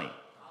the money.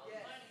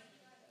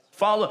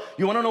 Follow.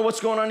 You want to know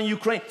what's going on in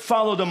Ukraine?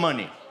 Follow the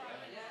money.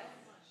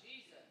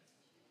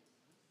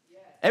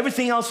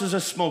 Everything else is a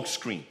smoke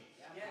screen.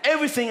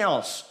 Everything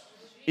else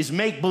is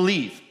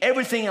make-believe.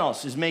 Everything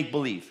else is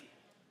make-believe.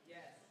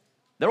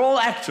 They're all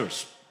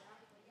actors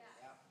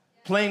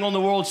playing on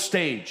the world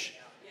stage.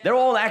 They're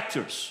all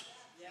actors.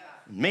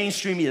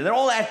 Mainstream media, they're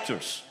all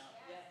actors.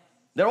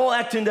 They're all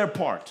acting their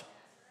part.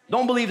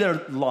 Don't believe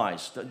their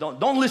lies.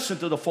 Don't listen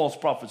to the false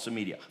prophets of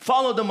media.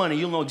 Follow the money.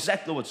 You'll know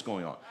exactly what's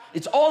going on.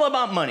 It's all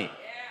about money.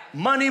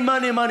 Money,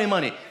 money, money,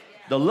 money.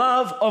 The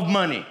love of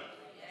money.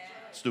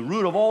 It's the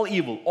root of all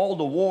evil. All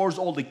the wars,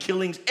 all the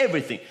killings,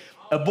 everything.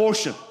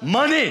 Abortion,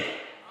 money.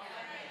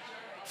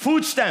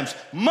 Food stamps,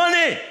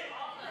 money.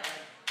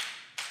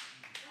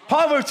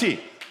 Poverty,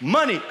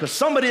 money. Because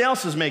somebody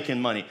else is making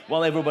money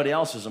while everybody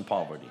else is in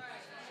poverty.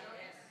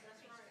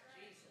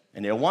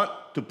 And they want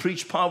to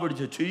preach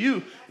poverty to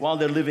you while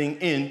they're living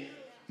in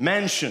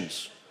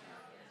mansions.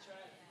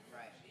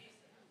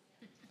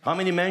 How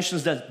many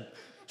mansions that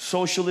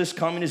socialist,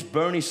 communist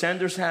Bernie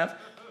Sanders have?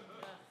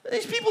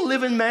 These people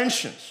live in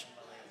mansions.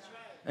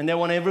 And they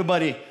want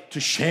everybody to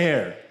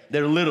share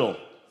their little.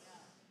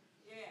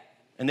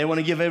 And they want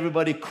to give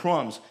everybody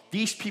crumbs.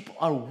 These people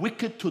are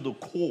wicked to the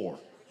core.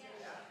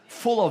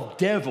 Full of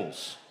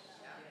devils.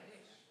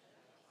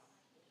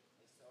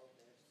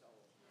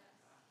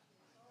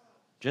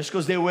 Just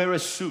because they wear a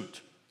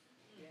suit,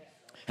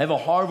 have a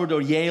Harvard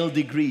or Yale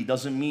degree,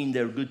 doesn't mean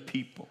they're good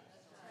people.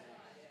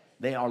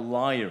 They are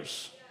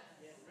liars.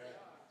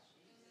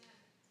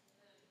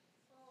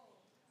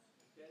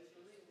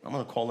 I'm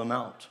going to call them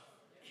out.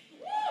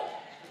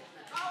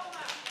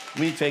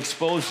 We need to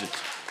expose it.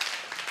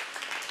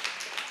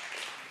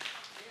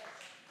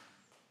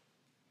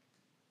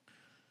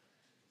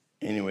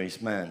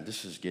 Anyways, man,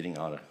 this is getting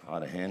out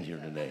of hand here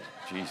today.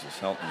 Jesus,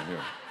 help me here.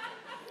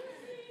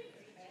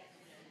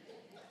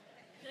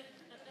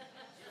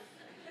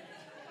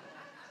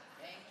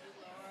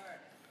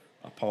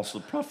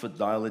 Apostle, prophet,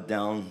 dial it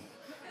down.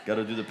 Got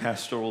to do the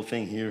pastoral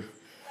thing here.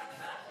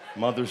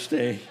 Mother's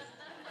Day.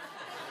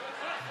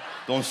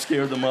 Don't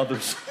scare the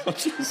mothers. Oh,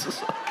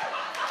 Jesus.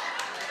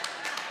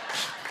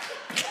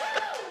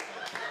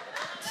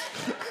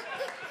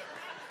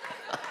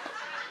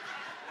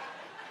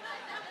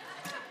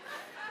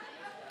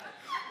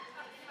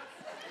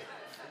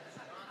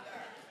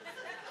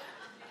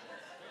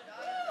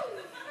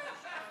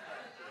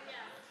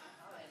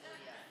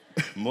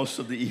 Most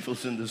of the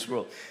evils in this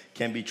world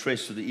can be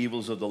traced to the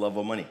evils of the love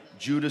of money.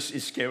 Judas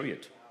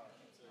Iscariot,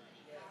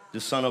 the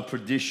son of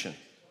perdition,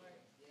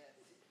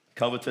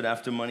 coveted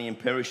after money and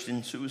perished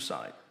in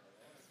suicide.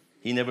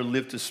 He never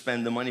lived to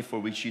spend the money for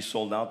which he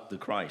sold out the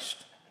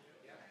Christ.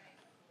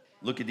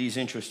 Look at these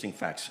interesting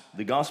facts.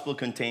 The gospel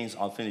contains,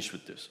 I'll finish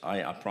with this,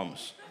 I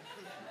promise.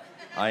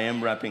 I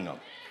am wrapping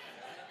up.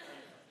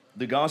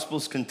 The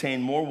gospels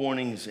contain more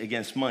warnings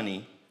against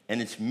money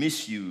and its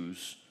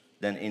misuse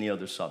than any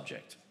other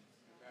subject.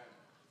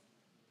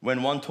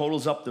 When one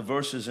totals up the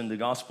verses in the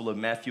Gospel of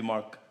Matthew,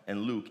 Mark,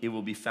 and Luke, it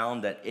will be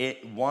found that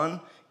one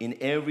in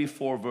every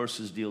 4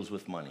 verses deals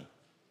with money.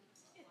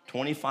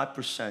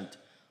 25%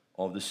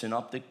 of the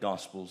synoptic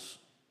Gospels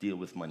deal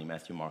with money,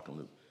 Matthew, Mark, and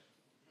Luke.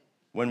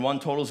 When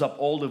one totals up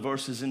all the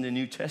verses in the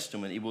New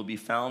Testament, it will be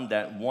found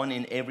that 1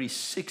 in every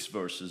 6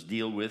 verses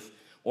deal with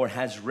or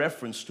has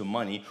reference to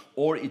money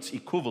or its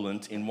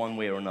equivalent in one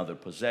way or another,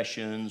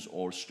 possessions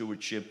or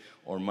stewardship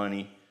or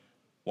money.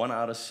 1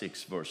 out of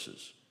 6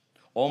 verses.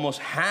 Almost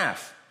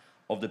half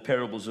of the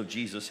parables of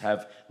Jesus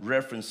have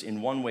reference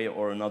in one way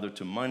or another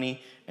to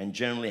money and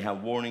generally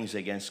have warnings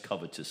against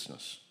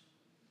covetousness.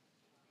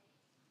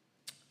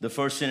 The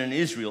first sin in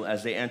Israel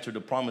as they entered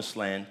the promised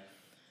land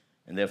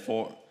and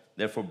therefore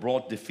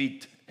brought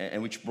defeat,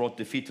 and which brought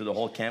defeat to the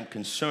whole camp,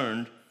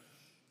 concerned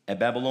a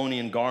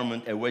Babylonian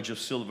garment, a wedge of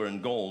silver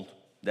and gold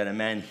that a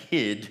man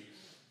hid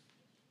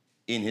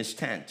in his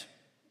tent.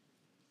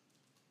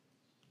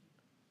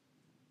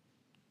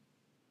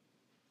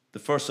 The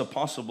first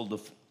apostle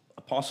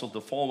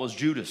to fall was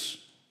Judas.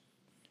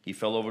 He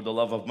fell over the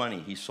love of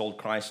money. He sold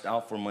Christ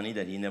out for money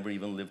that he never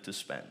even lived to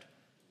spend.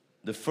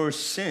 The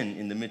first sin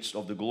in the midst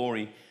of the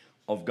glory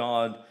of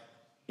God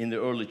in the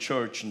early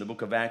church in the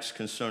book of Acts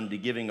concerned the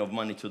giving of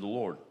money to the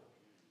Lord.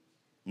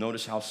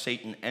 Notice how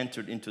Satan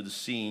entered into the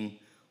scene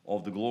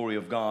of the glory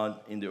of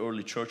God in the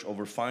early church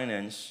over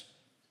finance.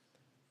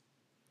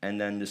 And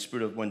then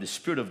when the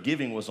spirit of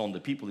giving was on the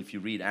people, if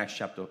you read Acts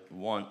chapter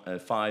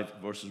 5,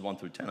 verses 1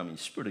 through 10, I mean,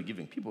 spirit of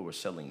giving, people were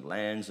selling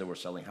lands, they were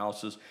selling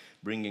houses,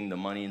 bringing the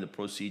money and the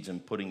proceeds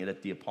and putting it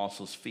at the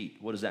apostles' feet.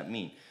 What does that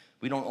mean?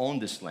 We don't own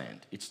this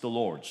land. It's the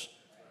Lord's.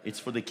 It's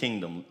for the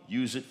kingdom.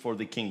 Use it for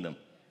the kingdom.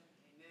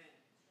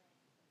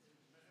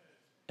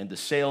 And the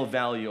sale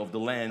value of the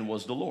land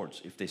was the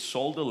Lord's. If they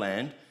sold the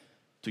land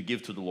to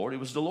give to the Lord, it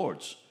was the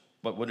Lord's.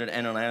 But what did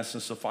Ananias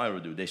and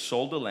Sapphira do? They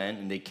sold the land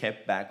and they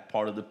kept back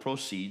part of the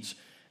proceeds,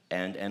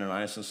 and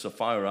Ananias and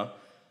Sapphira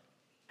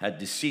had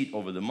deceit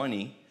over the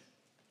money,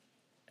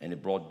 and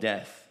it brought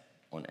death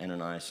on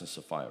Ananias and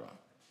Sapphira.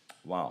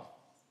 Wow.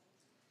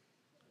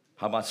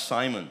 How about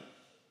Simon,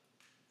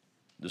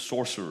 the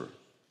sorcerer?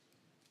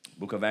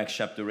 Book of Acts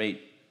chapter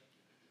 8.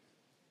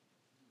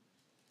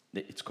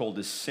 It's called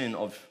the sin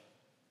of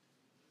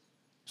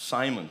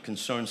Simon,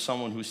 concerns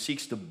someone who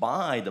seeks to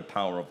buy the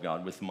power of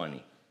God with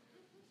money.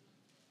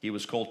 he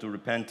was called to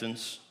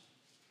repentance,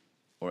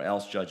 or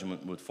else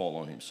judgment would fall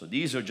on him. So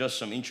these are just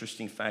some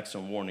interesting facts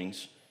and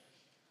warnings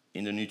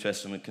in the New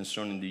Testament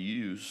concerning the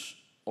use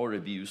or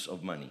abuse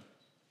of money.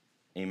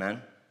 Amen?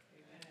 Amen.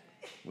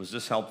 Was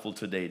this helpful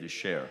today to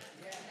share?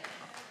 Yeah.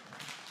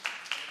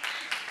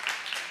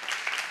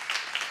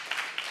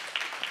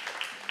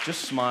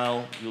 Just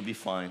smile, you'll be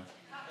fine.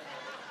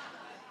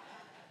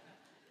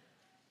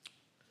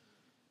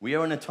 We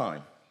are in a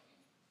time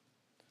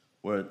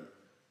where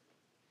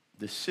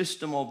the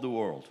system of the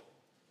world,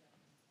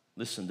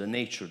 listen, the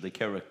nature, the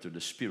character,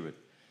 the spirit,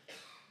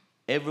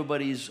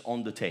 everybody's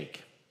on the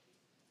take.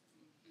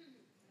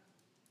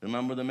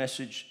 Remember the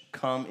message?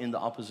 Come in the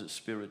opposite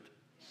spirit.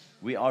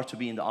 We are to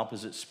be in the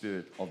opposite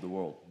spirit of the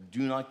world.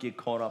 Do not get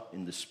caught up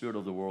in the spirit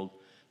of the world,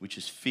 which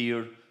is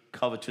fear,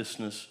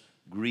 covetousness,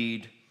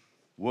 greed,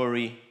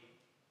 worry.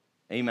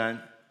 Amen.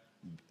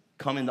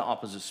 Come in the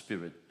opposite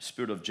spirit.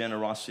 Spirit of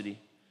generosity,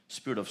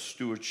 spirit of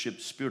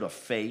stewardship, spirit of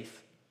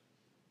faith.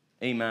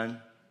 Amen.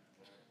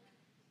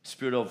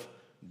 Spirit of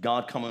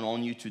God coming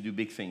on you to do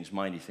big things,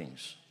 mighty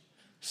things.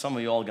 Some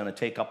of y'all are going to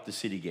take up the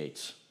city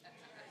gates.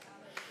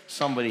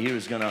 Somebody here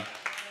is going to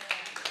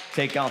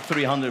take out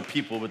 300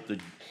 people with the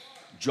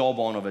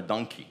jawbone of a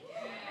donkey.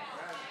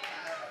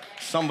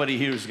 Somebody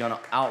here is going to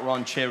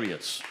outrun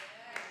chariots.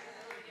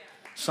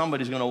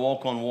 Somebody's going to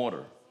walk on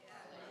water.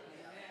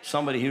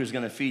 Somebody here is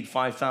going to feed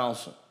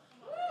 5,000.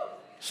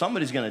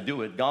 Somebody's going to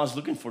do it. God's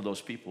looking for those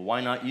people.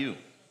 Why not you?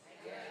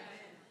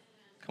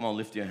 Come on,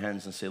 lift your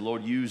hands and say,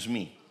 Lord, use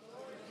me.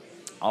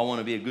 I want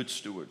to be a good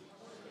steward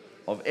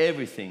of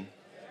everything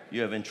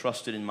you have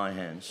entrusted in my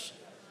hands.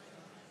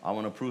 I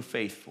want to prove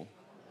faithful.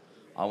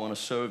 I want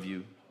to serve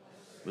you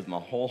with my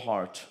whole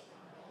heart,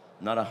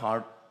 not a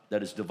heart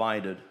that is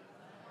divided,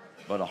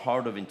 but a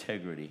heart of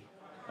integrity,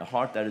 a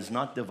heart that is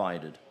not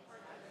divided,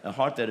 a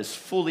heart that is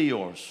fully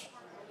yours.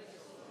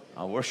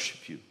 I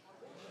worship you.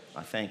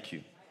 I thank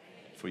you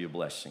for your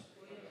blessing.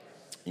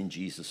 In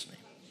Jesus'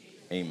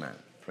 name, amen.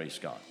 Praise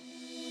God.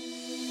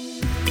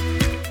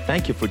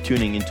 Thank you for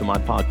tuning into my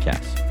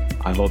podcast.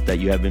 I hope that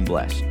you have been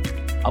blessed.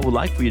 I would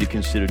like for you to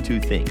consider two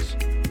things.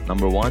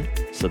 Number one,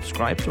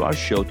 subscribe to our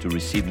show to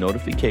receive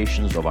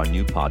notifications of our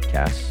new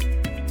podcasts.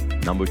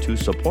 Number two,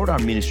 support our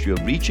ministry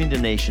of reaching the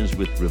nations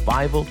with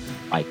revival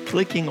by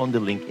clicking on the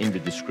link in the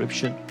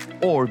description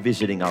or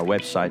visiting our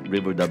website,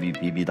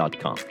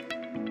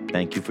 riverwpb.com.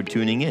 Thank you for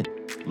tuning in.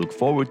 Look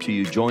forward to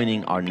you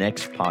joining our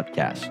next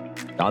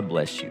podcast. God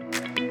bless you.